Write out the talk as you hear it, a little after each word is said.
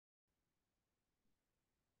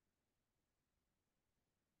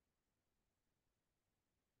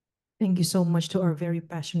Thank you so much to our very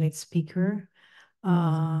passionate speaker.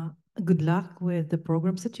 Uh, Good luck with the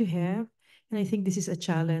programs that you have. And I think this is a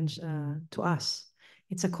challenge to us.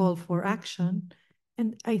 It's a call for action.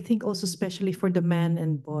 And I think also, especially for the men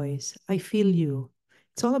and boys, I feel you.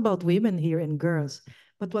 It's all about women here and girls.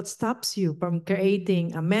 But what stops you from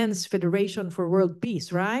creating a men's federation for world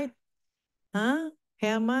peace, right? Huh?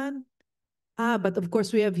 Herman? But of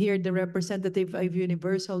course, we have here the representative of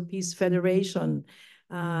Universal Peace Federation,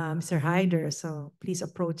 Mr. Hyder. So please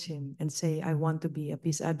approach him and say, I want to be a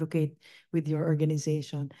peace advocate with your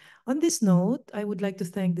organization. On this note, I would like to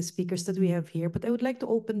thank the speakers that we have here, but I would like to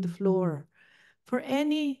open the floor for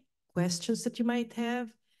any questions that you might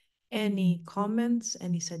have, any comments,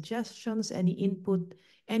 any suggestions, any input,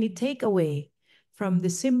 any takeaway from the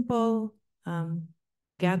simple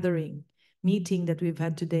gathering, meeting that we've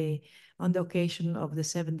had today on the occasion of the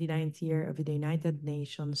 79th year of the United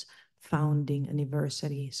Nations founding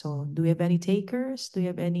anniversary. So do we have any takers? Do you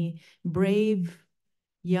have any brave,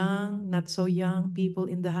 young, not so young people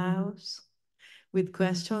in the house with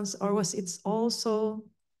questions? Or was it also,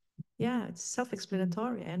 yeah, it's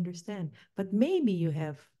self-explanatory, I understand. But maybe you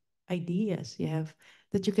have ideas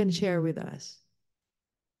that you can share with us.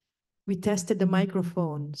 We tested the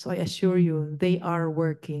microphone, so I assure you they are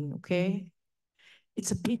working, okay? It's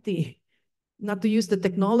a pity not to use the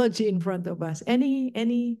technology in front of us.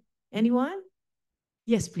 Anyone?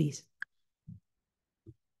 Yes, please.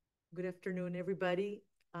 Good afternoon, everybody.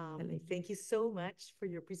 Thank you so much for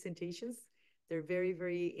your presentations. They're very,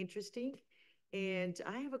 very interesting. And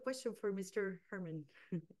I have a question for Mr. Herman.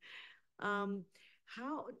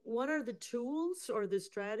 What are the tools or the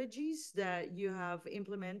strategies that you have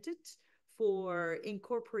implemented for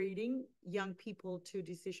incorporating young people to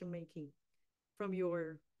decision making from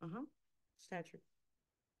your stature?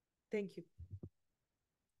 Thank you.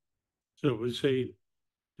 So we say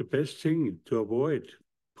the best thing to avoid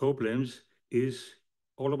problems is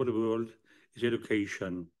all over the world is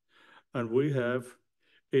education. And we have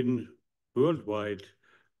in worldwide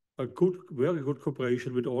a very good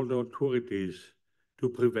cooperation with all the authorities to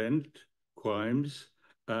prevent crimes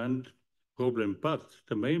and problems. But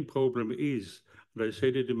the main problem is, and I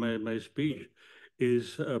said it in my speech,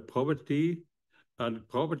 is poverty, and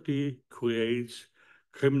poverty creates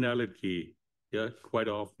criminality, yeah, quite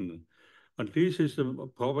often. And this is the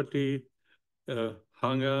poverty,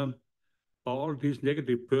 hunger, all these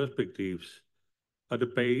negative perspectives are the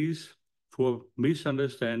base for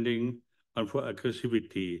misunderstanding and for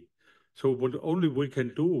aggressivity. So what only we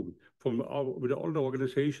can do with all the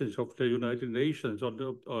organizations of the United Nations or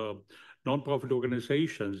the non-profit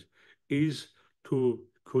organizations is to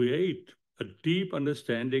create a deep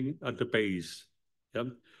understanding at the base. Yeah?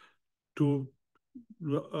 To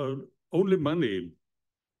only money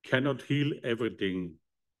cannot heal everything.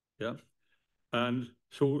 Yeah. And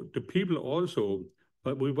so the people also,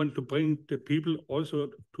 but we want to bring the people also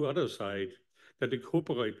to other side, that they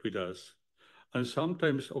cooperate with us. And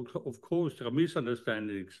sometimes, of course, there are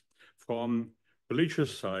misunderstandings from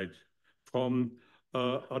religious side, from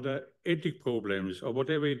other ethic problems or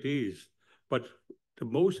whatever it is. But the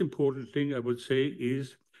most important thing I would say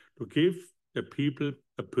is to give the people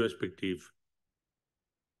a perspective.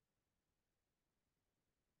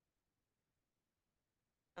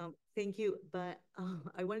 Thank you. But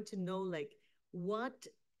I wanted to know, like, what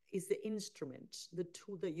is the instrument, the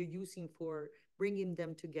tool that you're using for bringing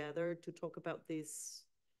them together to talk about this,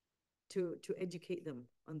 to educate them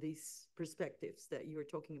on these perspectives that you were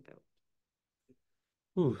talking about?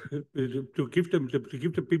 Oh, to give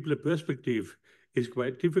the people a perspective is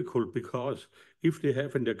quite difficult, because if they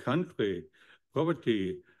have in their country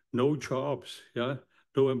poverty, no jobs, yeah,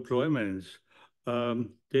 no employments,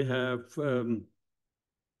 they have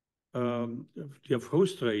they are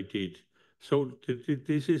frustrated. So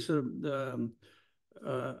this is an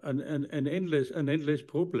endless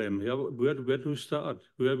problem. Yeah, where to start?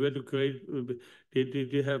 Where to create?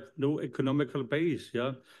 They have no economical base.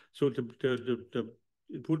 Yeah, so it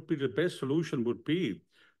would be the best solution would be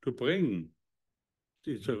to bring.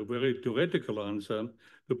 It's a very theoretical answer,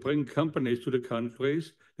 to bring companies to the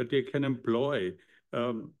countries that they can employ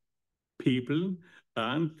people,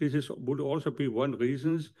 and would also be one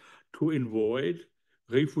reason to avoid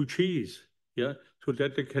refugees. Yeah, so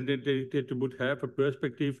that they would have a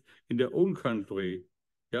perspective in their own country.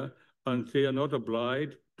 Yeah, and they are not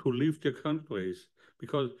obliged to leave their countries,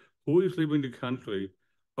 because who is leaving the country?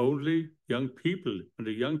 Only young people, and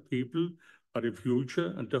the young people are the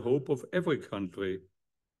future and the hope of every country.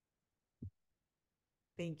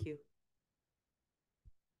 Thank you.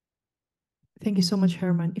 Thank you so much,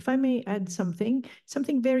 Herman. If I may add something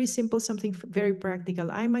very simple, something very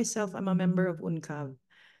practical. I myself am a member of UNCAV.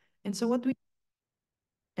 And so what we,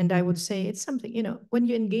 and I would say it's something, when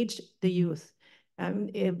you engage the youth,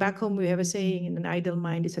 back home we have a saying, in an idle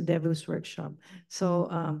mind is a devil's workshop.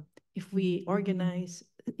 So if we organize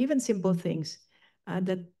even simple things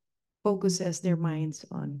that focuses their minds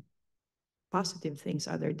on positive things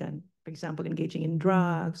other than, for example, engaging in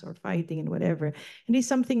drugs or fighting and whatever. And it's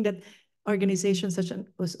something that organizations such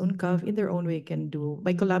as UNCAV in their own way can do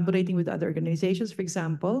by collaborating with other organizations. For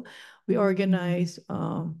example, we organize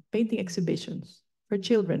painting exhibitions for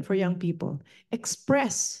children, for young people.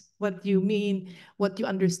 Express what you mean, what you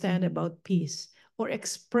understand about peace, or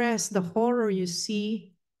express the horror you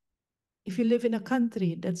see if you live in a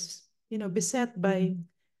country that's beset by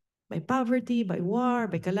poverty, by war,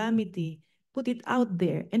 by calamity. Put it out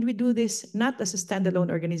there. And we do this not as a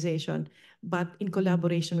standalone organization, but in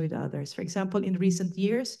collaboration with others. For example, in recent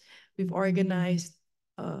years, we've organized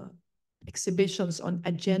exhibitions on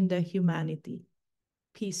agenda humanity,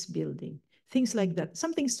 peace building, things like that.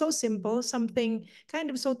 Something so simple, something kind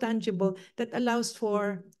of so tangible that allows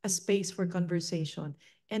for a space for conversation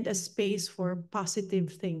and a space for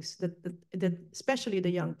positive things that especially the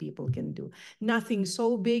young people can do. Nothing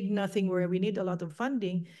so big, nothing where we need a lot of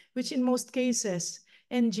funding, which in most cases,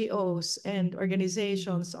 NGOs and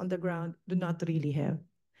organizations on the ground do not really have.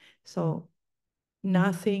 So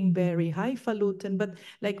nothing very highfalutin, but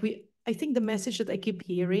I think the message that I keep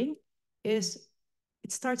hearing is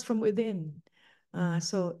it starts from within.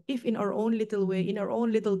 So if in our own little way, in our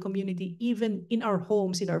own little community, even in our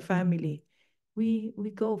homes, in our family, we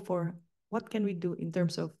go for what can we do in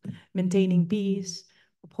terms of maintaining peace,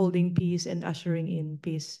 upholding peace, and ushering in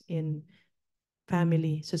peace in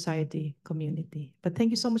family, society, community. But thank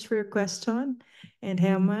you so much for your question, and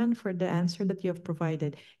Herman for the answer that you have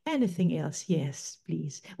provided. Anything else? Yes,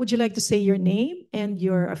 please. Would you like to say your name and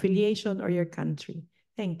your affiliation or your country?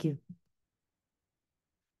 Thank you.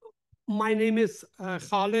 My name is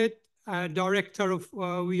Khalid, director of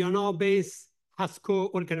Vienna-based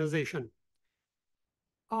HASCO organization.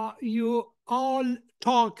 You all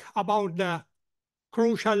talk about the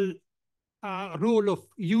crucial role of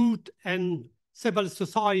youth and civil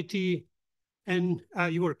society in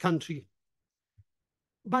your country.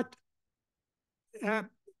 But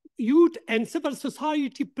youth and civil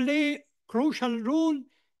society play crucial role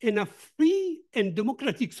in a free and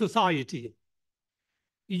democratic society.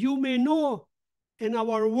 You may know in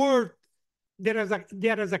our world, there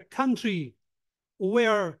is a country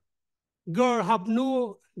where girls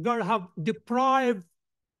have deprived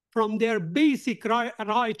from their basic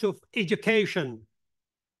right of education.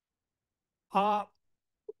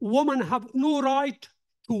 Women have no right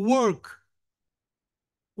to work.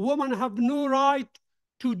 Women have no right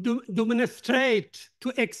to demonstrate,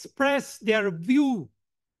 to express their view.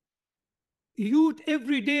 Youth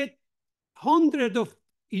every day, hundreds of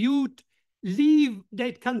youth leave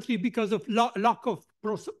that country because of lack of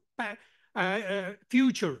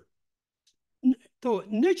future. So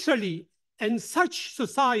naturally, in such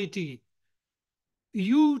society,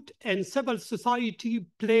 youth and civil society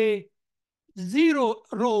play zero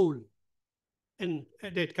role in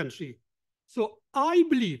that country. So I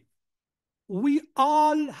believe we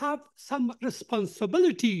all have some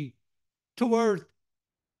responsibility toward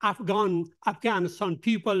Afghanistan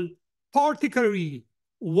people, particularly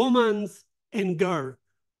women and girls.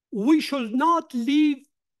 We should not leave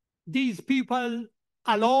these people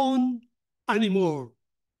alone anymore.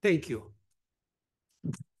 Thank you.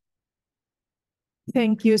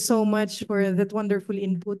 Thank you so much for that wonderful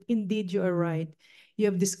input. Indeed, you are right. You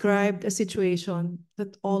have described a situation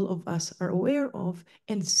that all of us are aware of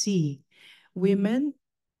and see. Women,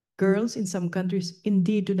 girls in some countries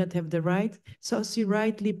indeed do not have the right. So as you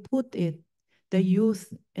rightly put it, the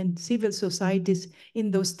youth and civil societies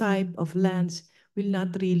in those type of lands will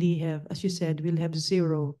not really have, as you said, will have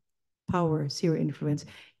zero power, zero influence.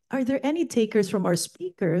 Are there any takers from our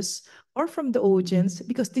speakers or from the audience?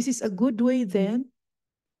 Because this is a good way then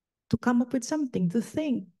to come up with something, to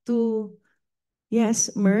think, to...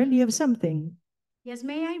 Yes, Merle, you have something. Yes,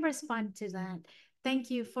 may I respond to that?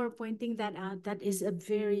 Thank you for pointing that out. That is a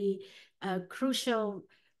very crucial,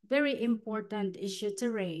 very important issue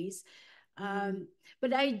to raise.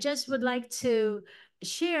 But I just would like to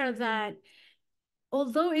share that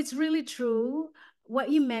although it's really true what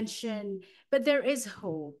you mentioned, but there is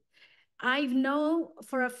hope. I know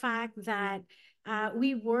for a fact that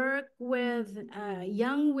we work with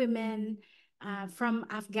young women from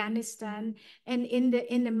Afghanistan, and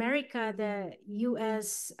in America, the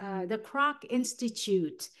U.S. The Kroc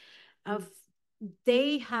Institute of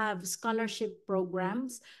they have scholarship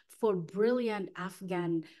programs for brilliant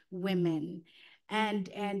Afghan women. And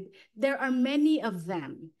there are many of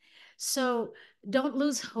them. So don't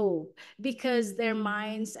lose hope, because their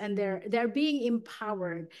minds and they're being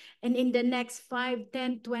empowered. And in the next 5,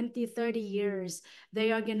 10, 20, 30 years,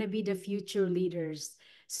 they are going to be the future leaders.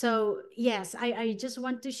 So yes, I just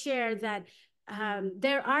want to share that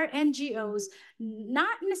there are NGOs,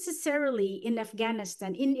 not necessarily in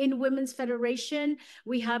Afghanistan. In Women's Federation,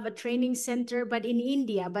 we have a training center, but in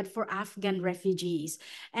India, but for Afghan refugees.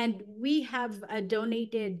 And we have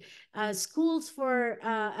donated schools for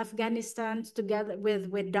Afghanistan together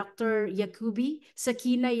with Dr. Yakubi,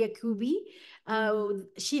 Sakina Yakubi.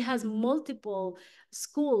 She has multiple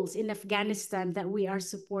schools in Afghanistan that we are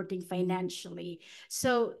supporting financially.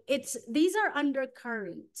 So these are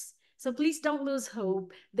undercurrents. So please don't lose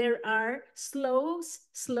hope. There are slow,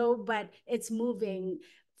 but it's moving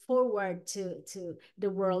forward to the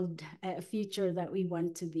world, future that we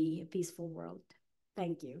want to be, a peaceful world.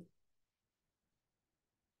 Thank you.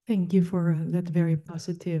 Thank you for that very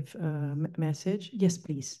positive message. Yes,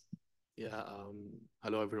 please. Yeah,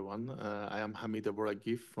 hello everyone. I am Hamid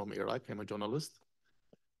Aburagif from Iraq. I'm a journalist.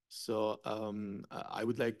 So I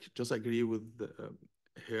would like just agree with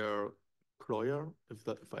her Kroyer,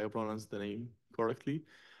 if I pronounce the name correctly.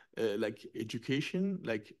 Like education,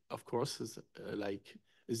 like of course,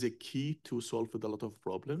 is a key to solve with a lot of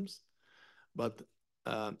problems. But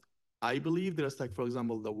I believe there's like, for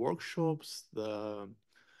example, the workshops, the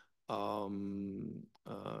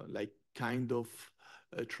like kind of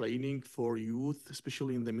training for youth,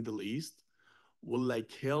 especially in the Middle East, will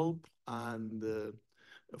like help and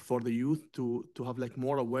for the youth to have like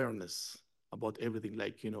more awareness about everything,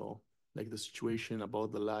 like, you know, like the situation,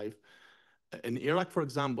 about the life. In Iraq, for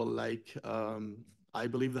example, like I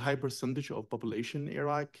believe the high percentage of population in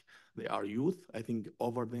Iraq, they are youth, I think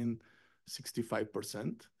over than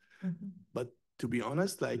 65%. But to be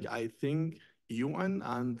honest, like I think UN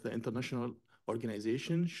and the international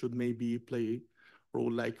organization should maybe play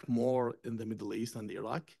role like more in the Middle East and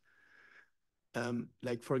Iraq.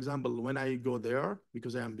 Like for example, when I go there,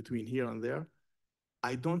 because I am between here and there,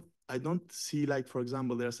 I don't see like, for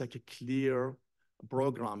example, there's like a clear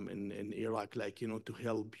program in Iraq, like, you know, to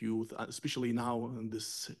help youth, especially now in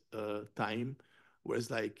this time, whereas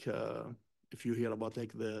like if you hear about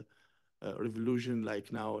like the revolution,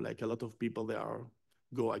 like now, like a lot of people, they are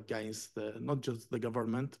go against not just the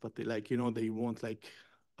government, but they, like, you know, they want like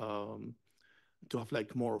to have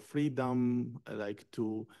like more freedom, like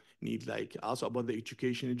to need like also about the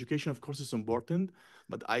education. Education, of course, is important,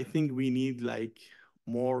 but I think we need like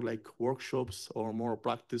more like workshops or more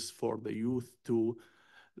practice for the youth to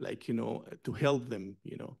like, you know, to help them,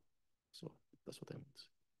 you know. So that's what I want to say.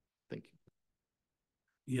 Thank you.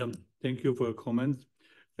 Yeah, thank you for your comment.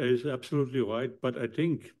 It's absolutely right, but I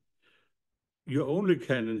think you only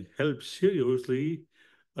can help seriously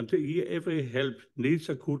until every help needs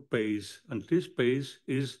a good base, and this base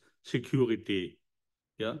is security.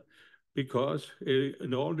 Yeah, because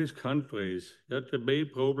in all these countries, yeah, the main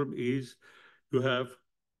problem is you have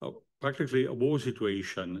practically a war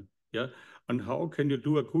situation. Yeah, and how can you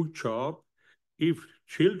do a good job if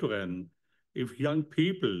children, if young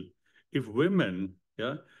people, if women,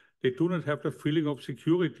 yeah, they do not have the feeling of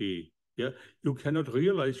security. Yeah, you cannot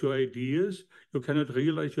realize your ideas, you cannot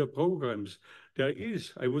realize your programs. There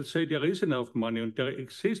is, I would say, there is enough money and there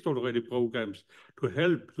exist already programs to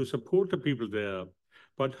help, to support the people there.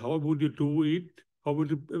 But how would you do it? How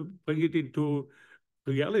would you bring it into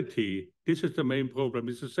reality? This is the main problem.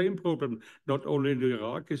 It's the same problem, not only in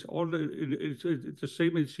Iraq, it's the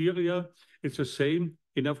same in Syria, it's the same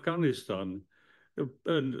in Afghanistan.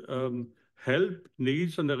 And help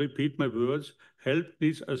needs, and I repeat my words, help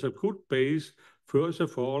needs as a good base, first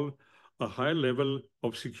of all, a high level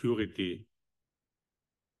of security.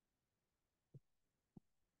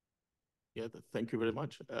 Yeah, thank you very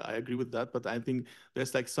much. I agree with that, but I think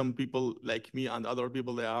there's like some people like me and other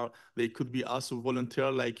people, they could be also volunteer,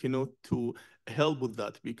 like, you know, to help with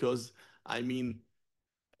that, because I mean,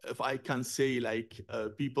 if I can say like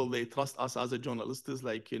people, they trust us as a journalists,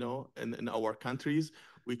 like, you know, in our countries,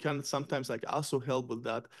 we can sometimes like also help with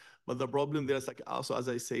that. But the problem there's like also, as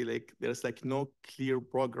I say, like there's like no clear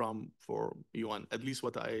program for UN, at least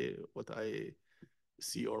what I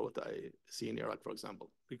see or what I see in Iraq, for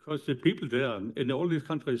example. Because the people there in all these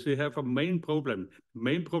countries, they have a main problem. The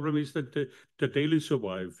main problem is that the daily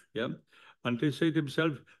survive, yeah? And they say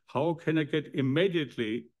themselves, how can I get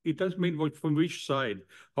immediately, it doesn't mean what, from which side,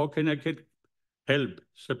 how can I get help,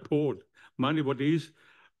 support, money,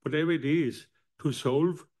 whatever it is, to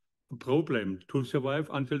solve problem to survive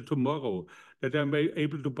until tomorrow, that I'm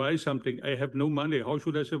able to buy something. I have no money. How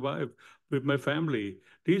should I survive with my family?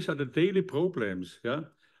 These are the daily problems, yeah?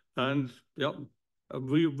 And yeah,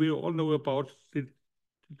 we all know about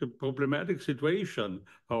the problematic situation,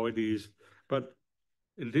 how it is. But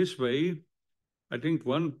in this way, I think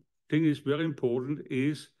one thing is very important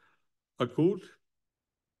is a good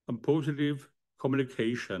and positive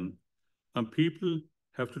communication. And people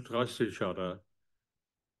have to trust each other.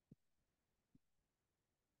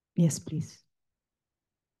 Yes, please.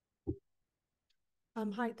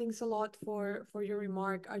 Hi, thanks a lot for your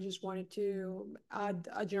remark. I just wanted to add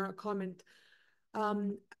a general comment.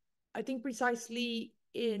 I think precisely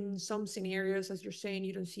in some scenarios, as you're saying,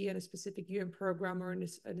 you don't see a specific UN program or in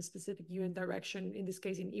a specific UN direction, in this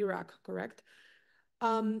case in Iraq, correct?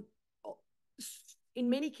 In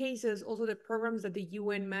many cases, also the programs that the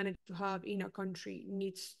UN managed to have in a country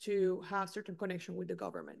needs to have certain connection with the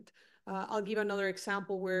government. I'll give another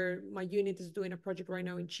example where my unit is doing a project right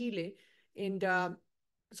now in Chile, and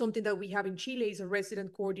something that we have in Chile is a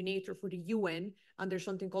resident coordinator for the UN, and there's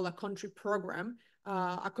something called a country program,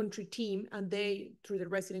 a country team, and they, through the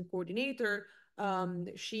resident coordinator,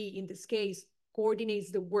 she, in this case, coordinates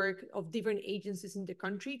the work of different agencies in the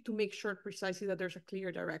country to make sure precisely that there's a clear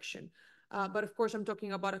direction. But of course, I'm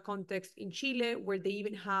talking about a context in Chile where they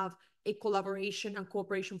even have a collaboration and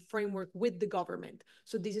cooperation framework with the government.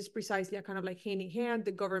 So this is precisely a kind of like hand in hand,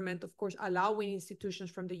 the government, of course, allowing institutions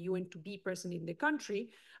from the UN to be present in the country.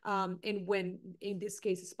 And when, in this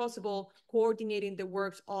case, it's possible, coordinating the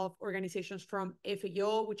works of organizations from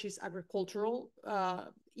FAO, which is agricultural,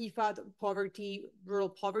 ENFiD, poverty, rural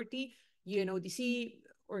poverty, UNODC,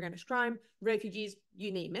 organized crime, refugees,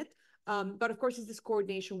 you name it. But of course, it's this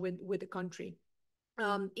coordination with the country.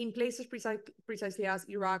 In places precisely as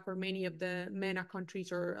Iraq or many of the MENA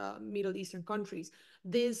countries or Middle Eastern countries,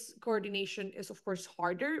 this coordination is, of course,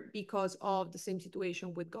 harder because of the same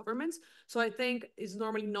situation with governments. So I think it's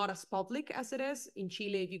normally not as public as it is. In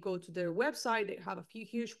Chile, if you go to their website, they have a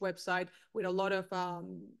huge website with a lot of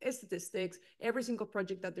statistics, every single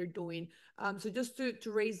project that they're doing. So just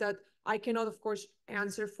to raise that, I cannot, of course,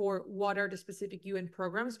 answer for what are the specific UN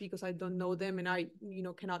programs because I don't know them and I,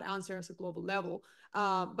 cannot answer as a global level.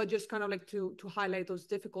 But just kind of like to highlight those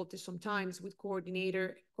difficulties sometimes with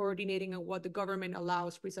coordinating and what the government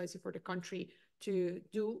allows precisely for the country to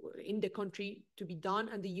do in the country to be done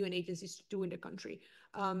and the UN agencies to do in the country.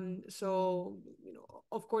 So,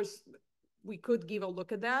 of course, we could give a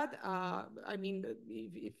look at that. I mean,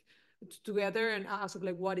 if together and ask of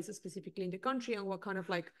like what is specifically in the country and what kind of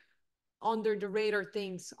like under the radar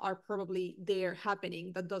things are probably there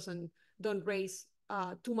happening that don't raise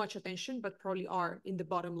too much attention, but probably are in the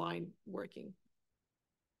bottom line working.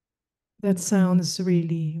 That sounds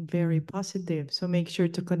really very positive. So make sure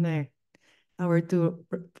to connect our two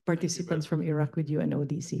participants from Iraq with you and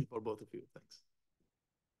ODC. For both of you, thanks.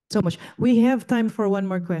 So much. We have time for one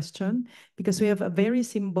more question because we have a very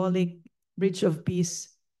symbolic Bridge of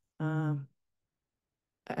Peace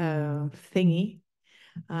thingy.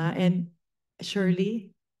 And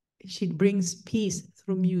Shirley, she brings peace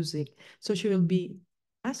through music. So she will be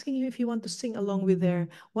asking you if you want to sing along with her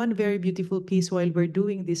one very beautiful piece while we're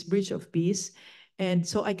doing this Bridge of Peace. And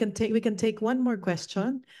so we can take one more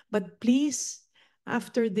question, but please,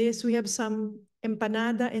 after this, we have some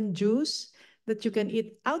empanada and juice that you can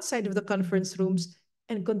eat outside of the conference rooms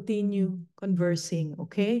and continue conversing,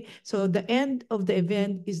 okay? So the end of the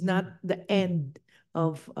event is not the end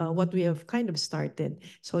of what we have kind of started.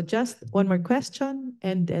 So just one more question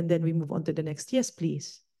and then we move on to the next. Yes,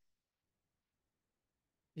 please.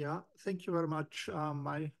 Yeah, thank you very much.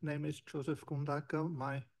 My name is Joseph Gundaka.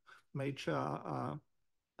 My major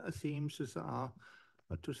themes are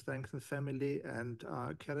to strengthen family and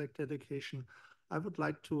character education. I would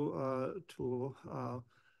like to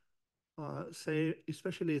say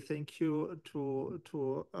especially thank you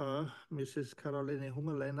to Mrs. Caroline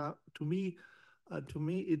Hungerländer. To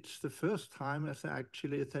me, it's the first time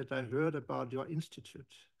actually that I heard about your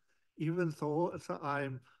institute. Even though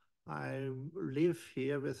I live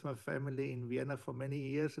here with my family in Vienna for many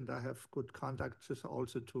years, and I have good contacts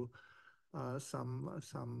also to some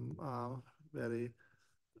very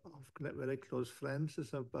close friends.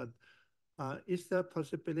 But is there a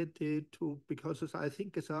possibility to, because I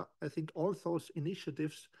think all those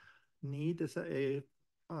initiatives need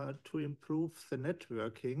to improve the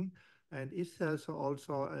networking, and is there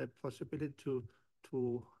also a possibility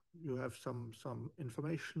to you have some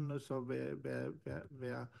information so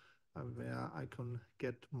where I can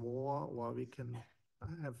get more or we can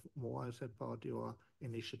have more about your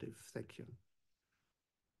initiative? Thank you.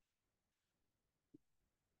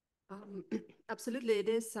 Absolutely, it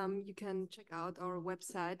is. You can check out our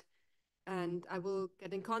website, and I will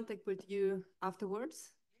get in contact with you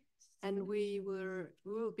afterwards. And we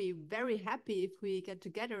will be very happy if we get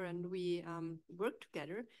together and we work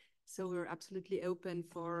together. So we're absolutely open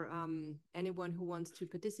for anyone who wants to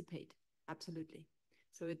participate. Absolutely.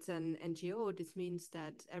 So it's an NGO. This means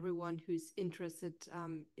that everyone who's interested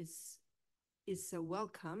is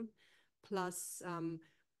welcome. Plus,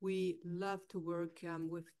 we love to work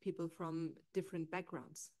with people from different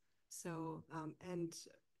backgrounds. So and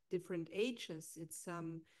different ages. It's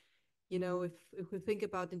you know, if we think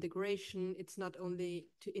about integration, it's not only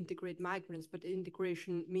to integrate migrants, but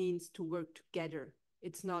integration means to work together.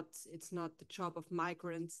 It's not the job of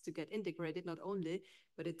migrants to get integrated, not only,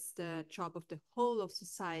 but it's the job of the whole of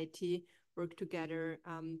society work together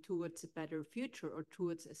towards a better future or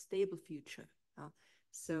towards a stable future.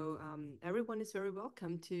 So everyone is very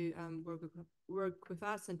welcome to work with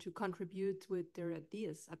us and to contribute with their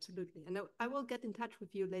ideas. Absolutely. And I will get in touch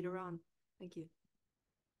with you later on. Thank you.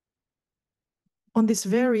 On this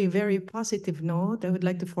very, very positive note, I would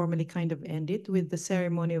like to formally kind of end it with the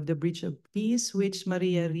ceremony of the Bridge of Peace, which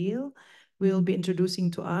Maria Riel will be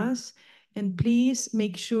introducing to us. And please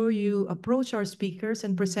make sure you approach our speakers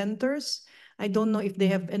and presenters. I don't know if they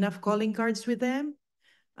have enough calling cards with them,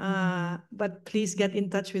 but please get in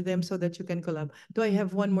touch with them so that you can collab. Do I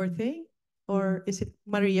have one more thing? Or is it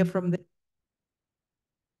Maria from the...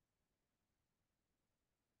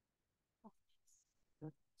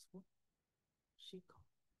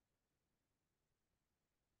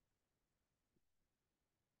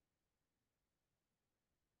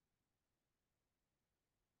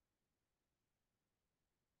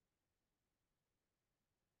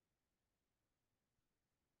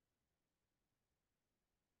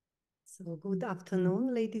 So good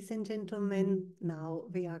afternoon, ladies and gentlemen. Now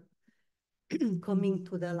we are coming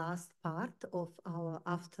to the last part of our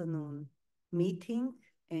afternoon meeting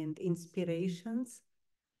and inspirations.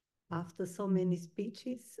 After so many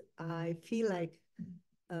speeches, I feel like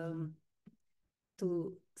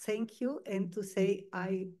to thank you and to say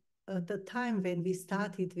at the time when we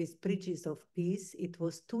started with Bridges of Peace, it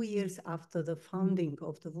was 2 years after the founding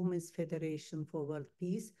of the Women's Federation for World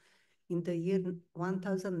Peace in the year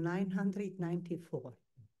 1994.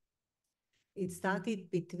 It started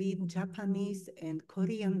between Japanese and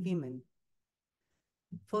Korean women.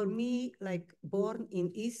 For me, like born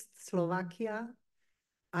in East Slovakia,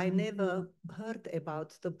 I never heard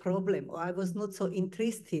about the problem, or I was not so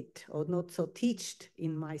interested or not so taught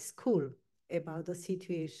in my school about the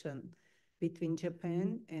situation between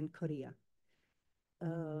Japan and Korea.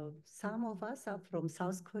 Some of us are from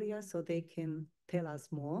South Korea, so they can tell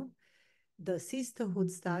us more. The sisterhood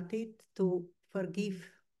started to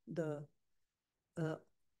forgive the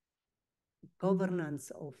governance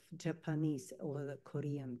of Japanese or the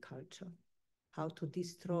Korean culture, how to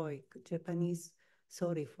destroy Japanese,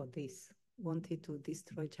 sorry for this, wanted to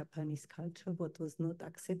destroy Japanese culture, what was not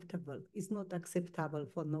acceptable. It's not acceptable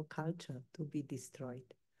for no culture to be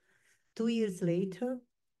destroyed. 2 years later,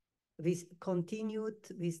 we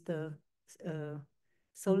continued with the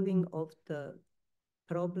solving of the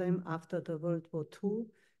problem after the World War II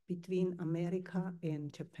between America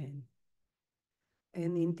and Japan.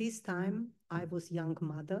 And in this time, I was young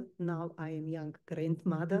mother. Now I am young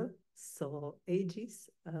grandmother. So ages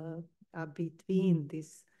are between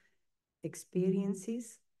these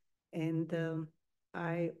experiences. And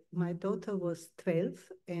my daughter was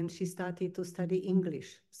 12 and she started to study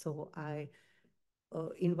English. So I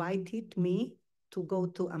invited me to go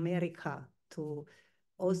to America, to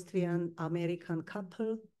Austrian-American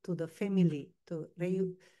couple, to the family, to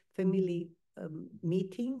family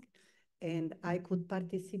meeting. And I could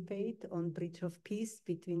participate on Bridge of Peace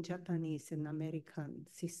between Japanese and American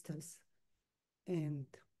sisters. And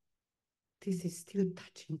this is still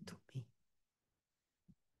touching to me.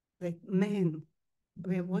 Like men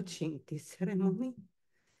were watching this ceremony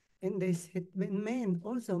and they said, when men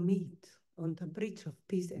also meet on the Bridge of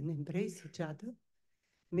Peace and embrace each other,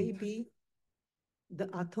 maybe the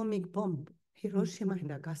atomic bomb, Hiroshima and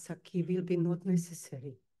Nagasaki, will be not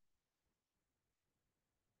necessary.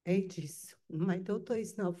 Ages. My daughter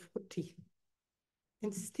is now 40.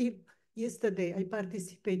 And still, yesterday, I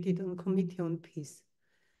participated on Committee on Peace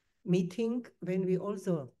meeting when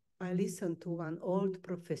I listened to one old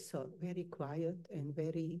professor, very quiet and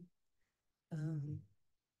very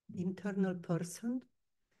internal person.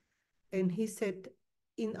 And he said,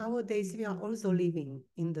 in our days, we are also living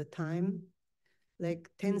in the time,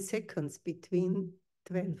 like 10 seconds between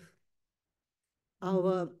 12.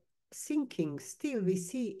 Our thinking, still we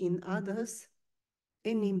see in others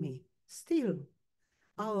enemy, still.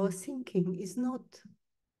 our thinking is not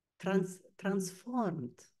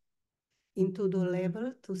transformed into the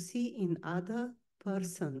level to see in other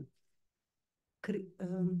person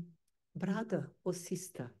brother or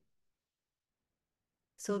sister.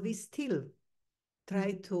 So we still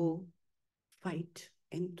try to fight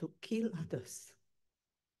and to kill others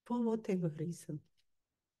for whatever reason.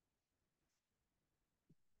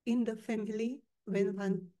 In the family,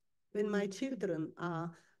 when my children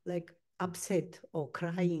are like upset or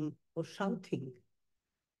crying or shouting,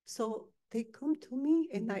 so they come to me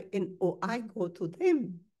or I go to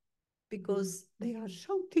them because they are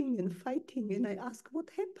shouting and fighting, and I ask what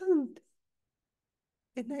happened.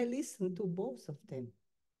 And I listen to both of them.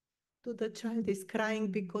 To the child is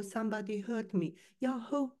crying because somebody hurt me. Yeah,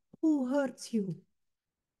 who hurts you?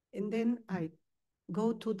 And then I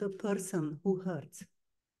go to the person who hurts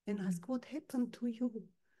and ask what happened to you?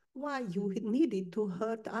 Why you needed to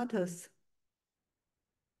hurt others?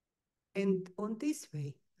 And on this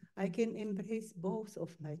way, I can embrace both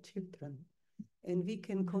of my children and we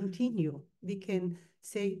can continue. We can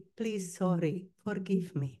say, please, sorry,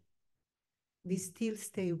 forgive me. We still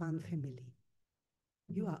stay one family.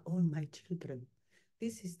 You are all my children.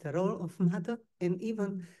 This is the role of mother and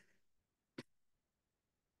even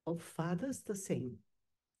of fathers the same.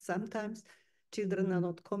 Sometimes children are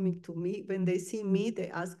not coming to me. When they see me, they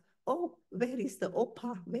ask, oh, where is the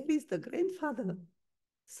opa? Where is the grandfather?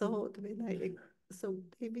 So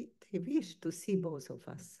they wish to see both of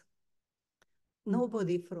us.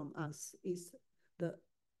 Nobody from us is the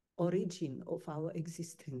origin of our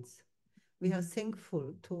existence. We are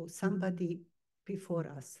thankful to somebody before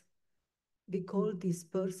us. We call these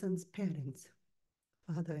persons parents,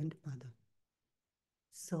 father and mother.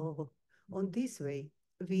 So on this way,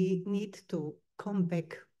 we need to come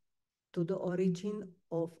back to the origin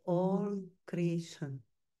of all creation.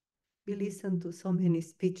 We listen to so many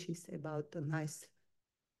speeches about the nice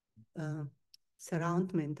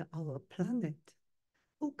surroundment, our planet.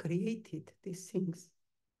 Who created these things?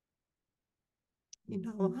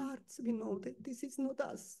 In our hearts, we know that this is not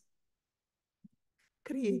us.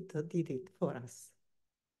 Creator did it for us.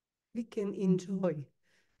 We can enjoy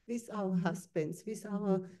with our husbands, with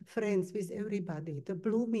our friends, with everybody, the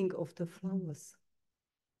blooming of the flowers,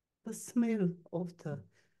 the smell of the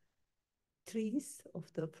trees,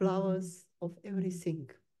 of the flowers, of everything.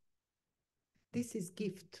 This is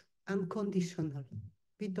gift, unconditional.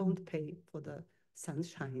 We don't pay for the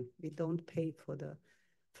sunshine. We don't pay for the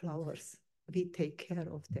flowers. We take care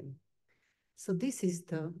of them. So this is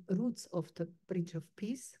the roots of the Bridge of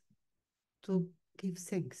Peace, to give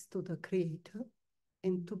thanks to the Creator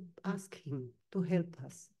and to ask Him to help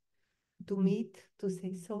us, to meet, to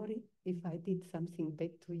say sorry if I did something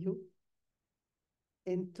bad to you,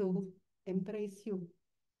 and to embrace you,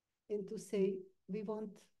 and to say we do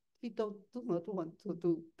not want to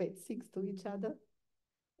do bad things to each other,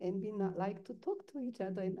 and we not like to talk to each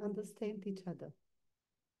other and understand each other.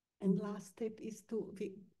 And last step is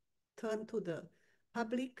we turn to the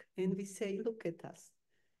public and we say, look at us.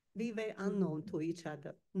 We were unknown to each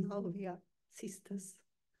other. Now we are sisters.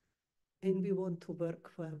 And we want to work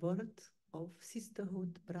for a world of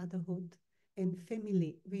sisterhood, brotherhood, and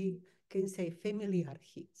family. We can say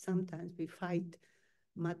familiarchy. Sometimes we fight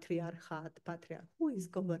matriarchat, patriarch. Who is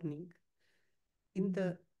governing? In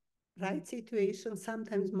the right situation,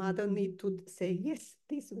 sometimes mother need to say, yes,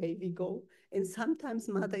 this way we go. And sometimes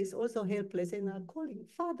mother is also helpless and are calling,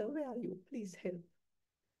 Father, where are you? Please help.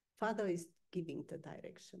 Father is giving the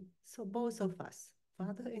direction. So both of us,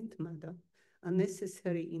 father and mother, are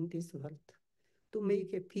necessary in this world to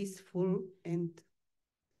make a peaceful and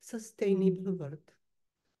sustainable world.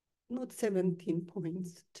 Not 17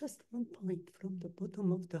 points, just 1 point from the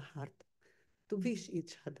bottom of the heart, to wish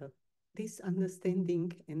each other this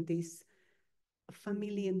understanding and this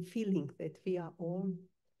familiar feeling that we are all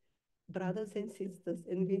brothers and sisters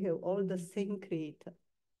and we have all the same Creator,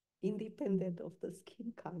 independent of the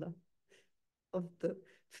skin color, of the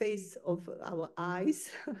face of our eyes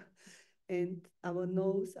and our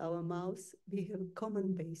nose, our mouth. We have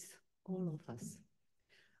common base, all of us.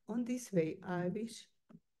 On this way, I wish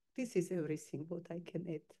this is everything what I can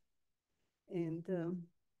add. And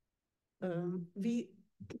we,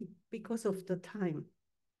 because of the time,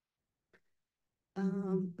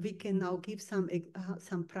 we can now give some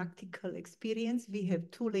practical experience. We have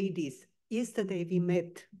two ladies. Yesterday we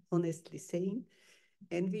met, honestly saying,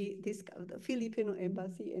 and we discovered the Filipino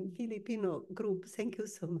embassy and Filipino group. Thank you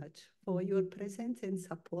so much for your presence and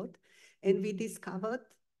support. And we discovered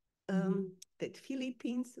that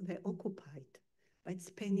Philippines were occupied by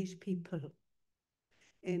Spanish people.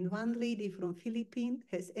 And one lady from Philippines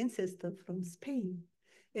has ancestors from Spain.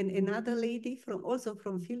 And another lady also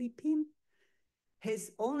from Philippines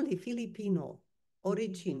has only Filipino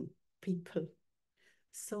origin people.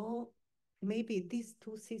 So maybe these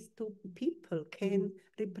two people can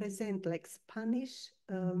represent like Spanish,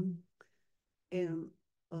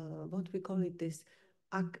 what we call it, this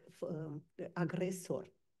aggressor,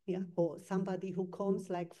 yeah, or somebody who comes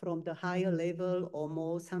like from the higher level or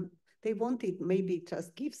more. They wanted maybe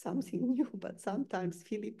just give something new, but sometimes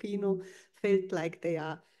Filipino felt like they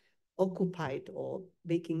are occupied or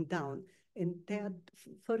breaking down. And they are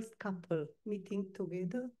first couple meeting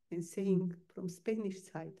together and saying from Spanish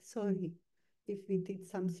side, sorry if we did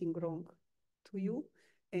something wrong to you.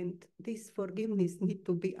 And this forgiveness need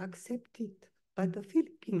to be accepted by the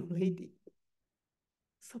Filipino lady.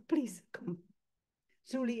 So please come.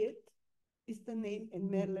 Juliet is the name and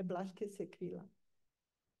Merle Blasque Sequila.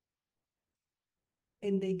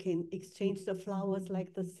 And they can exchange the flowers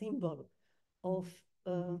like the symbol of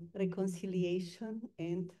reconciliation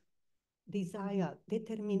and desire.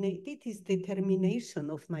 It is determination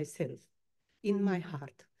of myself in my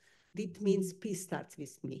heart. It means peace starts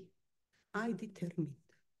with me. I determined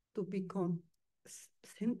to become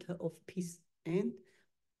center of peace and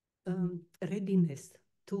readiness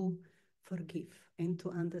to forgive and to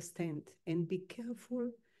understand and be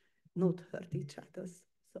careful not hurt each other.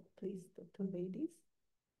 So please, the two ladies,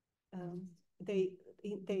 they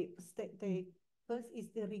first is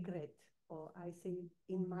the regret, or I say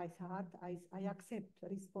in my heart, I accept,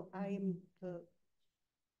 I am the,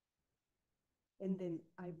 and then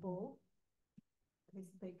I bow,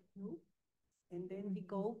 respect you, and then we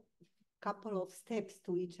go couple of steps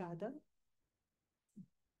to each other,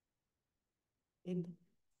 and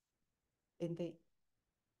they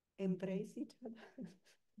embrace each other.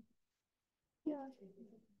 Yeah.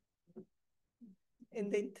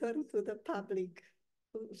 And then turn to the public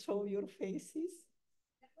to show your faces.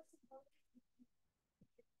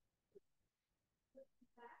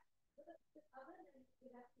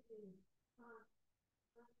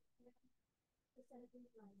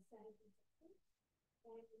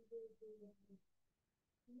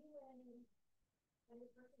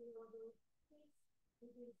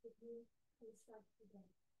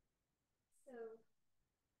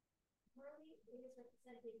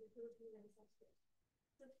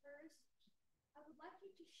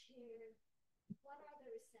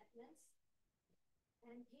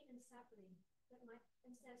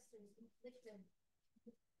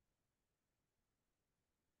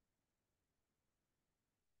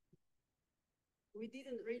 We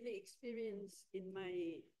didn't really experience in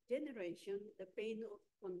my generation the pain of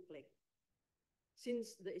conflict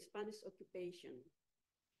since the Spanish occupation,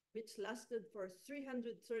 which lasted for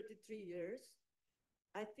 333 years.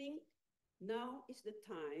 I think now is the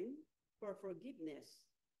time for forgiveness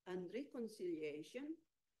and reconciliation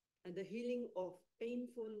and the healing of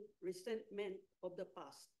painful resentment of the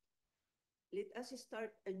past. Let us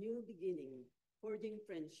start a new beginning, forging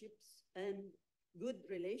friendships and good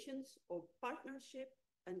relations of partnership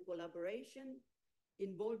and collaboration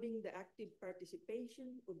involving the active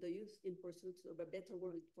participation of the youth in pursuits of a better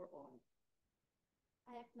world for all.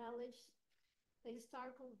 I acknowledge the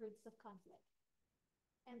historical roots of conflict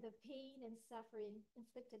and the pain and suffering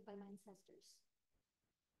inflicted by my ancestors.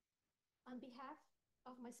 On behalf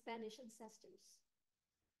of my Spanish ancestors,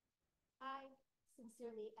 I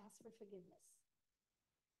sincerely ask for forgiveness.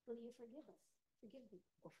 Will you forgive us? Forgive me.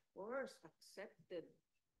 Of course, accepted.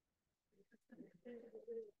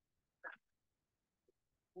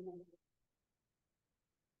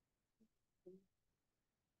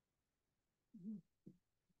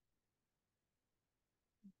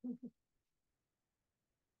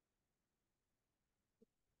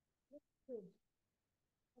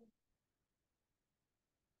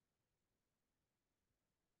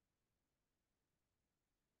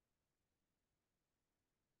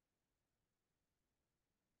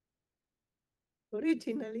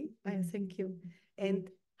 Originally, I thank you. And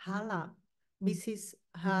Hala, Mrs.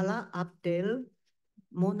 Hala Abdel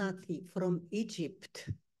Monati from Egypt.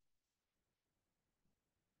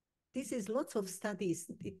 This is lots of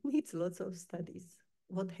studies. It needs lots of studies.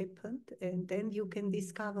 What happened? And then you can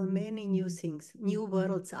discover many new things. New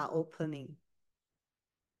worlds are opening.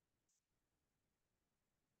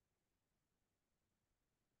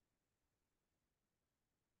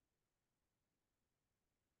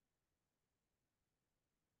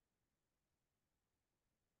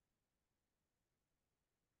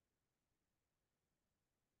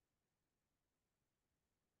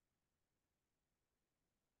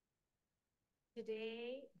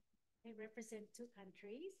 Today, I represent two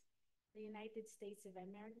countries, the United States of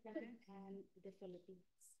America and the Philippines.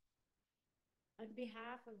 on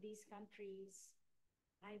behalf of these countries,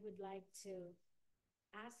 I would like to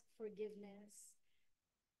ask forgiveness,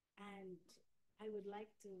 and I would like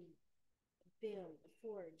to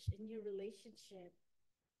forge a new relationship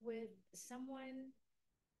with someone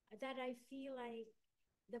that I feel like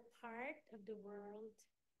the part of the world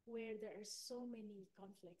where there are so many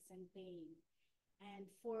conflicts and pain. And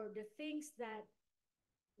for the things that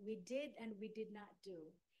we did and we did not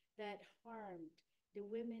do that harmed the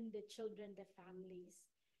women, the children, the families,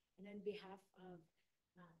 and on behalf of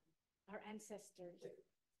our ancestors,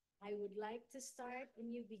 I would like to start a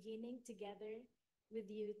new beginning together with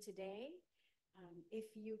you today. If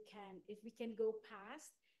we can go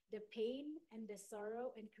past the pain and the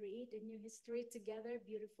sorrow and create a new history together,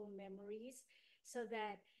 beautiful memories, so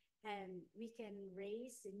that we can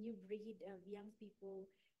raise a new breed of young people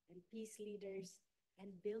and peace leaders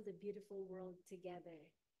and build a beautiful world together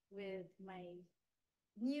with my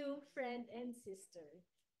new friend and sister.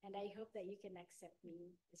 And I hope that you can accept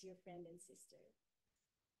me as your friend and sister.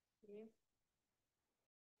 Yeah.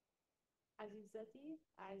 عزيزتي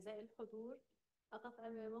أعزائي الحضور، أقف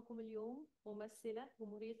أمامكم اليوم ممثلة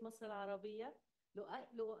جمهورية مصر العربية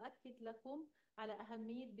لأؤكد لكم على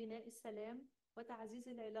أهمية بناء السلام وتعزيز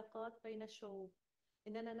العلاقات بين الشعوب.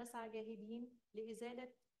 إننا نسعى جاهدين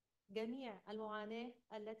لإزالة جميع المعاناة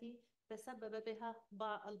التي تسبب بها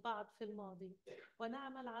البعض في الماضي،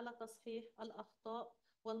 ونعمل على تصحيح الأخطاء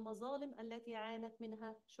والمظالم التي عانت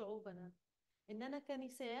منها شعوبنا. إننا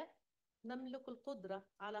كنساء نملك القدرة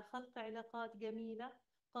على خلق علاقات جميلة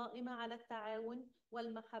قائمة على التعاون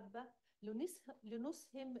والمحبة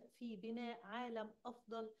لنسهم في بناء عالم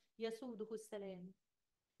أفضل يسوده السلام.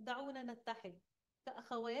 دعونا نتحد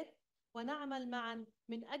كأخوات ونعمل معا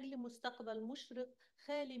من أجل مستقبل مشرق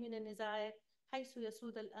خالي من النزاعات، حيث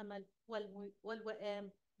يسود الأمل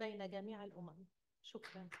والوئام بين جميع الأمم.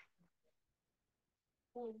 شكرا.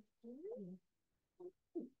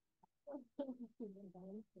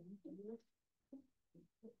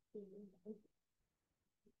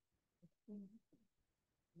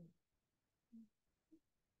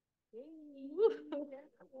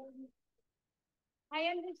 I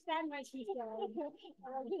understand what she said.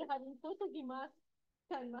 Wir haben Foto gemacht,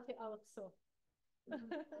 kann mache auch so.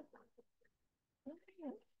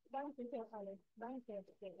 Danke für alles. Danke.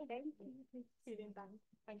 Thank you. Vielen Dank.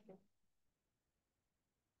 Danke.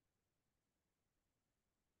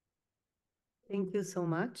 Thank you so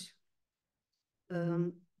much.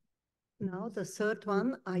 Now the third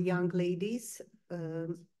one are young ladies,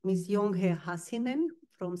 Ms. Yonghae Hassinen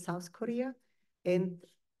from South Korea and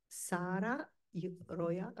Sarah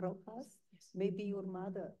Rojas. Maybe your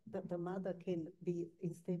mother, the mother can be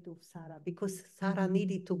instead of Sarah, because Sarah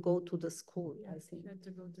needed to go to the school, I think. She had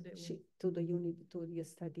to go to the to the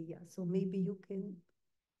study, yeah. So maybe you can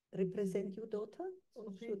represent your daughter,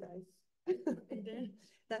 or should I? And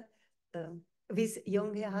then? With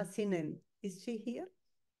Yonghae Hassinen, is she here?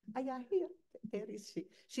 Yeah, here, there is she.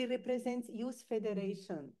 She represents Youth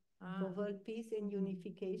Federation for World Peace and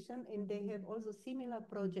Unification, and they have also similar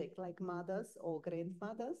project like mothers or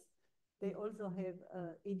grandmothers. They also have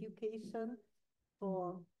education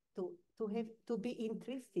to be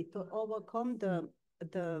interested, to overcome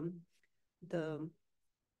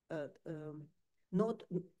not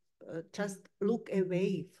just look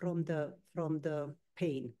away from the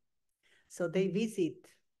pain. So they visit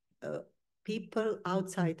people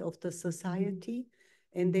outside of the society,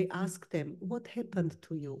 and they ask them, what happened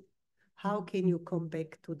to you? How can you come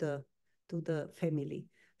back to the family?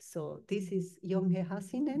 So this is Yonghae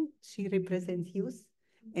Hassinen. She represents youth.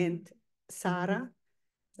 And Sarah,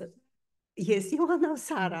 yes, you all know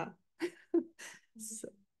Sarah. So,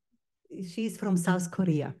 she's from South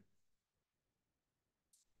Korea.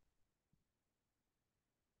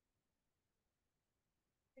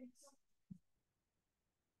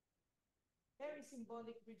 Very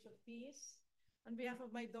symbolic bridge of peace. On behalf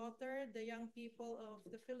of my daughter, the young people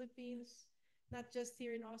of the Philippines, not just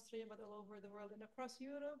here in Austria, but all over the world and across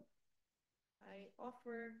Europe, I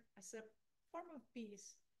offer as a form of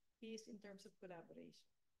peace in terms of collaboration.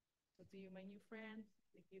 So to you, my new friend,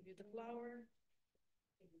 I give you the flower.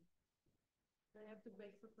 I have to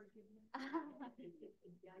beg for forgiveness.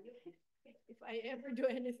 If I ever do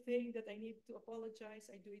anything that I need to apologize,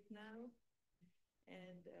 I do it now.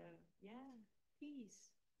 And yeah, peace.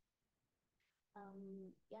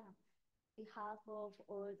 Behalf of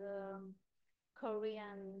all the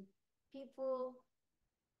Korean people,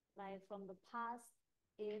 like from the past,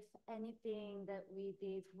 if anything that we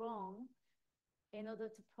did wrong, in order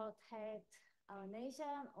to protect our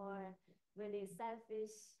nation or really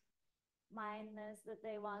selfish mindedness that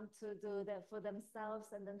they want to do that for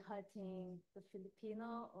themselves and then hurting the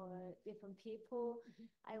Filipino or different people.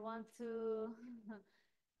 I want to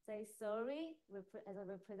say sorry as a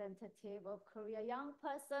representative of Korea young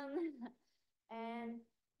person. And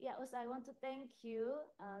yeah, also I want to thank you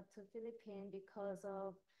to Philippines because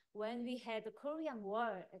of when we had the Korean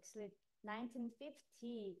War, actually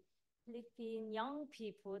 1950, Philippine young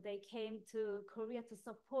people, they came to Korea to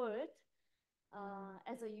support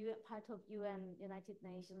as a part of UN, United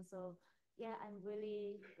Nations. So yeah, I'm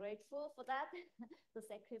really grateful for that, the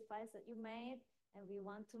sacrifice that you made. And we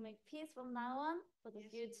want to make peace from now on for the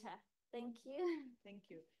future. Thank you. Thank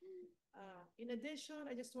you. In addition,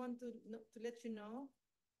 I just want to let you know,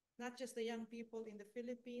 not just the young people in the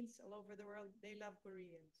Philippines, all over the world, they love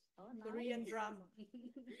Koreans. Oh, nice. Korean drama.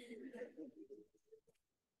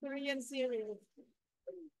 Korean series.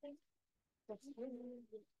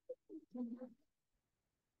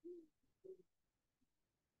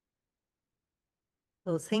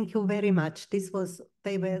 So thank you very much.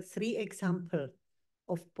 They were 3 examples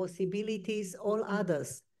of possibilities, all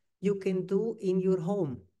others you can do in your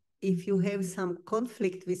home. If you have some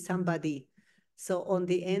conflict with somebody. So on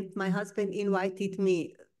the end, my husband invited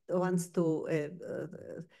me once to a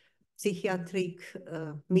psychiatric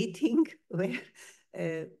meeting where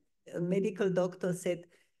a medical doctor said,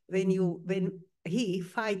 when he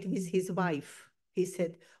fight with his wife, he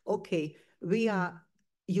said, okay, we are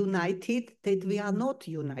united, that we are not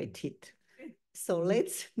united. So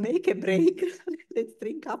let's make a break. Let's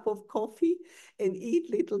drink a cup of coffee and eat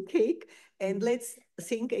little cake, and let's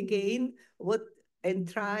think again and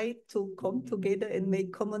try to come together and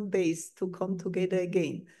make common base to come together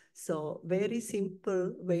again. So very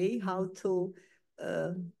simple way how to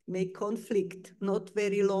make conflict, not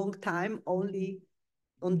very long time, only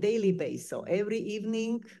on daily basis. So every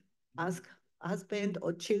evening, ask husband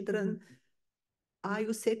or children, are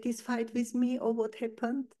you satisfied with me or what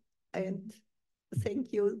happened? And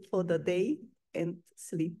thank you for the day and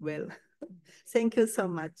sleep well. Thank you so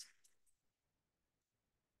much.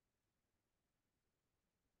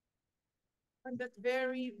 On that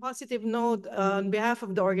very positive note, on behalf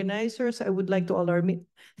of the organizers, I would like to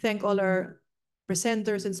thank all our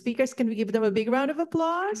presenters and speakers. Can we give them a big round of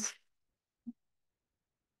applause?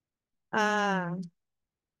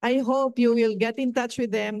 I hope you will get in touch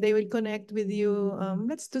with them. They will connect with you.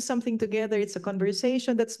 Let's do something together. It's a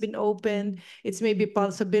conversation that's been opened. It's maybe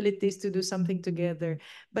possibilities to do something together.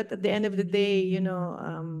 But at the end of the day,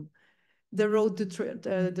 the road to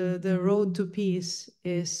the road to peace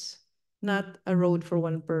is not a road for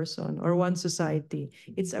one person or one society.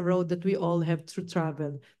 It's a road that we all have to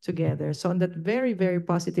travel together. So on that very, very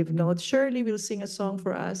positive note, Shirley will sing a song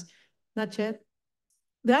for us. Not yet?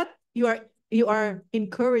 That you are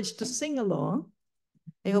encouraged to sing along.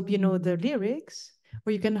 I hope you know the lyrics,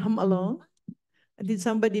 or you can hum along. Did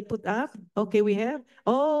somebody put up? Okay, we have.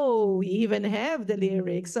 Oh, we even have the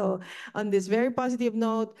lyrics. So on this very positive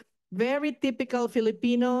note, very typical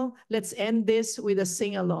Filipino, let's end this with a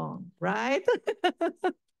sing along, right?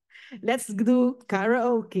 Let's do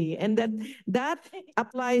karaoke. And that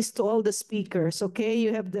applies to all the speakers, okay?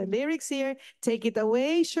 You have the lyrics here. Take it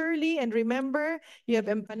away, Shirley. And remember, you have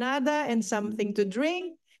empanada and something to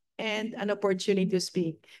drink and an opportunity to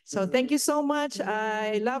speak. So thank you so much.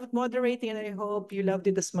 I loved moderating and I hope you loved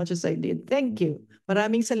it as much as I did. Thank you.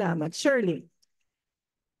 Maraming salamat. Shirley.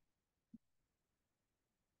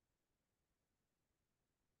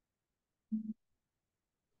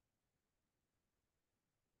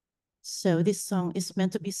 So this song is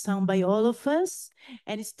meant to be sung by all of us,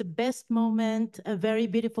 and it's the best moment, a very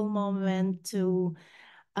beautiful moment to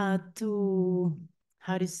how to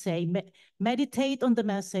say, meditate on the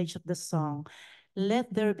message of the song.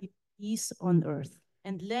 Let there be peace on earth,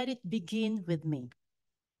 and let it begin with me.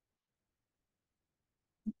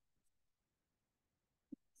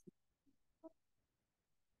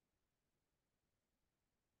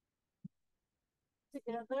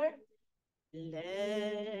 Together.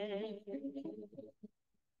 Let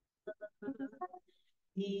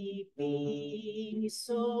be peace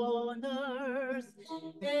on earth,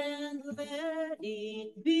 and let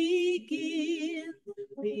it begin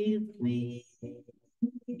with me.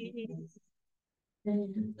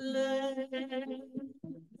 Let there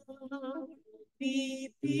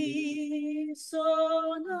be peace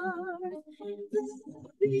on earth, the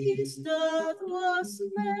peace that was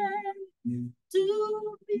meant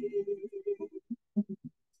to be.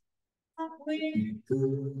 With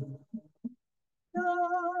good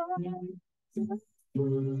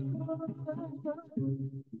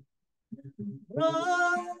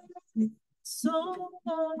so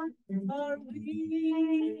on are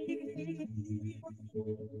we.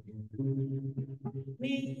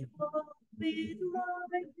 We walk with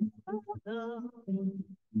my Father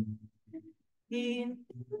in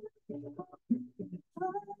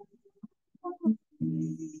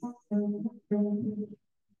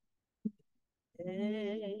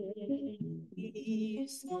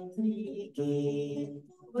peace begin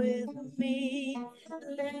with me.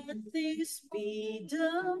 Let this be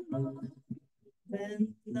the moment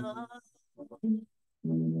now.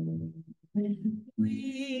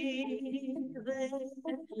 We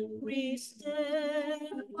every step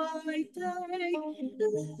by day,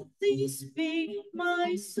 let this be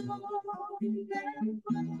my song and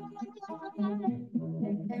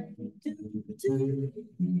do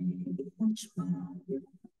each one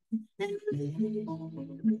and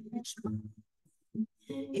each one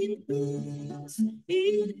in peace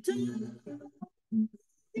eternal.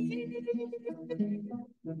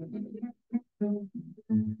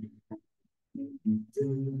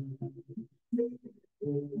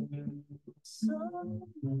 So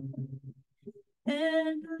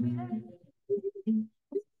and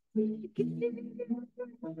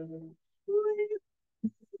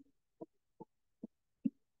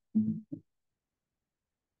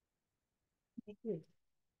thank you.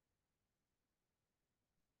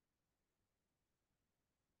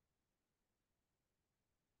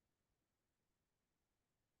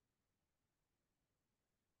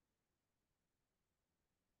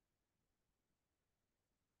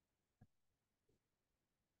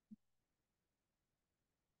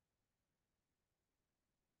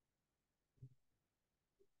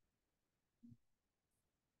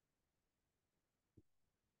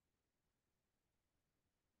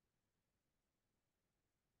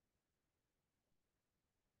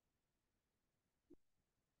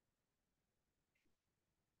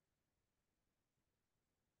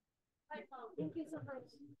 Thank you so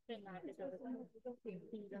much, Renata. Thank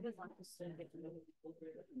you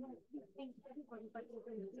everybody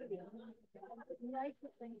like to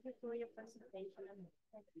thank you for your presentation. And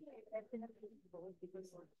definitely both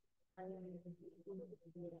because I am and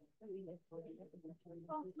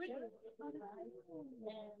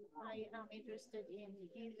I am interested in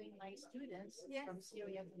giving my students from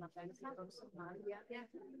Syria, from Afghanistan, from Somalia,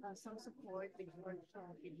 some support with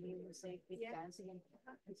workshop, with music, with dancing, and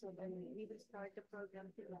so then we will start the program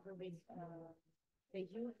together with the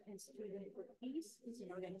Youth and Student for Peace. It's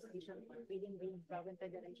an organization within the Brahman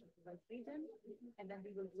Federation for Freedom. And then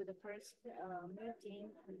we will do the first meeting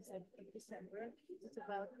on the 7th of December. It's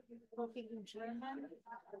about talking in German,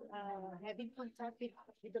 having contact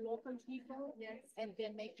with the local people, and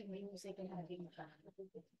then making music and having fun.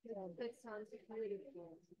 That sounds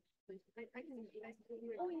beautiful. I can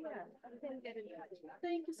Oh yeah, I can get in touch.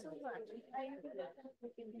 Thank you so much.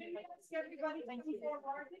 Everybody, thank you.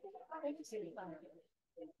 Thank you so much.